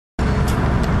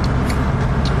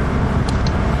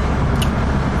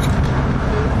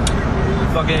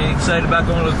You excited about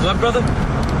going to the club, brother?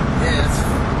 Yeah, it's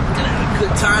gonna have a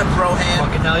good time, bro, hand.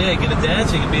 Fucking hell yeah, you gonna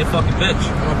dance or you gonna be a fucking bitch?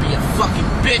 I'm gonna be a fucking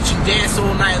bitch and dance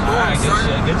all night long, I get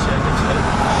son. you.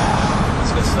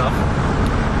 That's good stuff.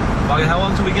 Fucking, how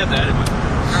long till we get there anyway?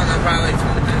 I don't know, probably like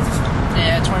 20 minutes or something.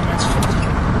 Yeah, 20 minutes,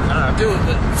 15. Dude,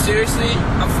 but seriously,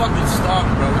 I'm fucking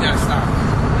starving, bro. We gotta stop.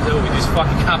 Dude, we just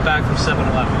fucking got back from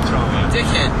 7-Eleven. What's wrong with you?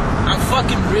 Dickhead, I'm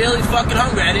fucking really fucking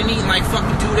hungry. I didn't eat in like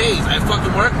fucking 2 days. I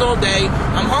fucking worked all day.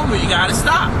 I'm hungry. You gotta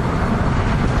stop.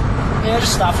 Yeah,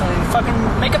 just stop and fucking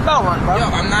make a bell run, bro. Yo,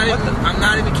 I'm not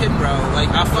even kidding, bro.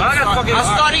 Like, I'll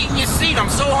start eating your seat. I'm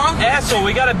so hungry. Asshole, we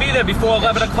gotta be there before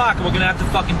 11 o'clock and we're gonna have to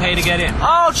fucking pay to get in.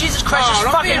 Oh, Jesus Christ, just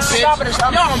don't be fucking a bitch. stop it.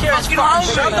 I'm fucking hungry.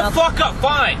 Shut the fuck up,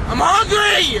 fine. I'm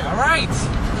hungry. Alright.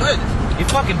 Good. You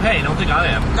fucking pay, don't think I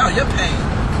am. No, you're paying.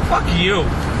 Fuck you.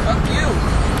 Fuck you.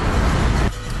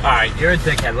 Alright, you're a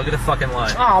dickhead. Look at the fucking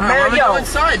line. Oh, man, yo.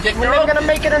 Inside, Dick. We're never gonna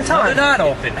make it in No, they're time. not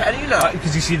open. How do you know?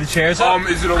 Because you see the chairs up?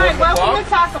 Is it a Hi, welcome to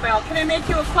Taco Bell. Can I make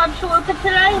you a club chalupa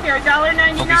today? They're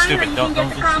 $1.99, Don't be stupid. or you Don't can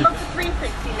be get the combo stupid. for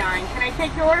 $3.69. Can I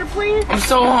take your order, please? I'm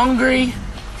so hungry.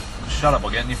 Shut up,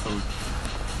 we're getting your food.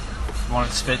 You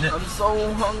want to spit in it? I'm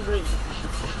so hungry.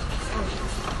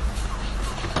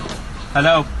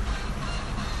 Hello?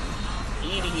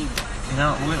 Eating. You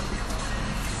know,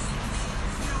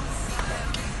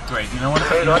 great, you know what?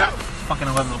 Fucking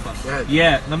 11 bucks.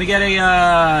 Yeah, let me get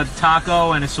a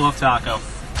taco and a soft taco.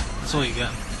 That's all you get.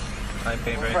 I ain't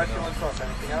paying for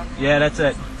anything else. Yeah, that's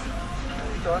it.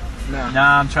 No.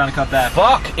 Nah, I'm trying to cut back.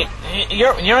 Fuck!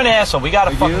 You're an asshole. We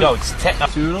gotta fucking go. It's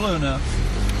Toodaloo now.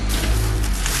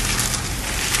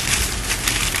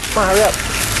 Come on, hurry up.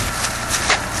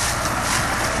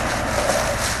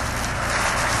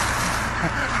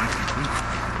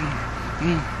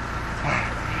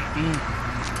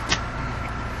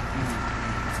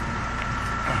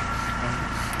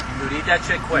 Dude, eat that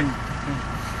shit quick.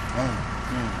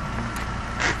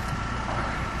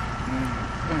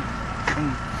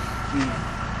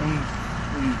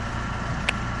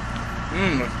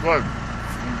 That's good.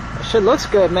 That shit looks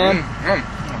good, man.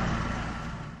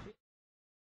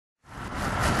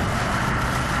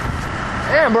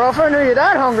 Damn, bro, if I knew you're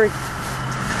that hungry.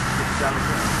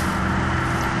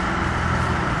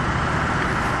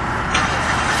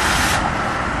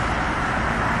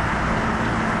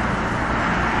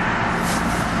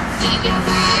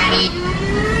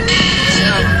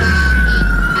 Yo,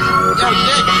 Dick.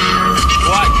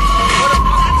 What?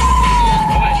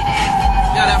 What?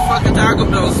 Yeah, that fucking Taco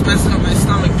Bell's messing up my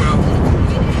stomach, bro.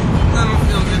 I don't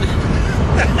feel good.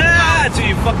 That's what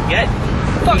you fucking get.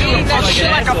 Fucking eat that like shit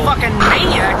an like a asshole. fucking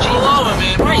maniac, Pull Jesus. over,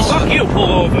 man. Please. Fuck you,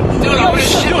 pull over. Dude, I'm gonna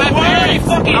shit my pants.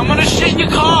 fucking- I'm gonna shit in your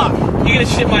car. You're gonna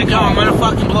shit my Yo, car. I'm gonna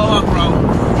fucking blow up, bro.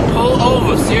 Pull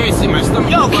over. Seriously, my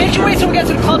stomach. Yo, can't you wait till we get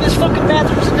to the club? There's fucking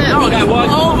bathrooms in there. No, Okay, pull what?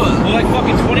 over. We're like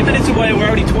fucking 20 minutes away. We're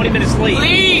already 20 minutes late.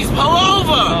 Please, pull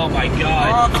over. Oh my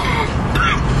god.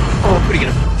 What are you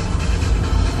gonna...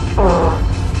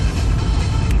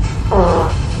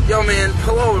 Yo, man,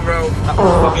 pull over, bro.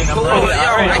 Fucking, I'm Pull ready. over. Yo,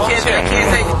 Alright, I can't take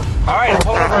it. Alright, I'm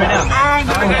pulling over right now. I'm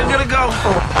gonna go.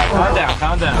 Calm down,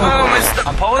 calm down. Oh, my stomach.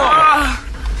 I'm pulling over.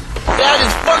 Dad,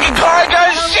 this fucking car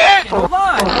does shit. Hold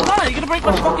on. You're gonna break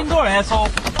my fucking door, asshole.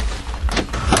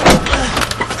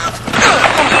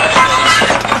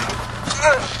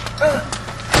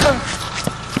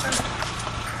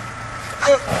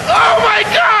 Oh my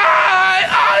God!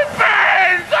 I'm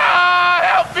burned!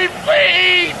 Help me,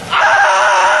 please!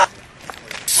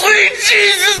 Sweet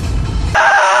Jesus!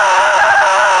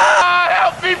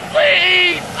 Help me,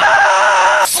 please!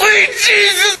 Sweet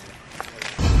Jesus!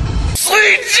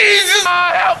 Sweet Jesus!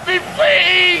 Help me,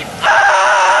 please!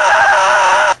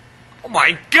 Oh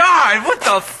my god, what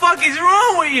the fuck is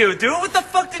wrong with you, dude? What the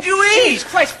fuck did you eat? Jesus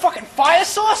Christ, fucking fire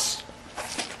sauce?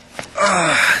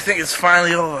 I think it's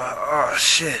finally over. Oh,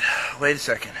 shit. Wait a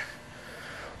second.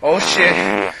 Oh,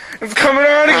 shit. It's coming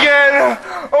on again.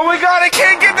 Oh, my God, I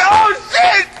can't get the... Oh,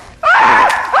 shit!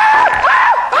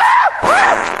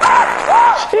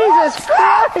 Jesus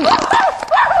Christ!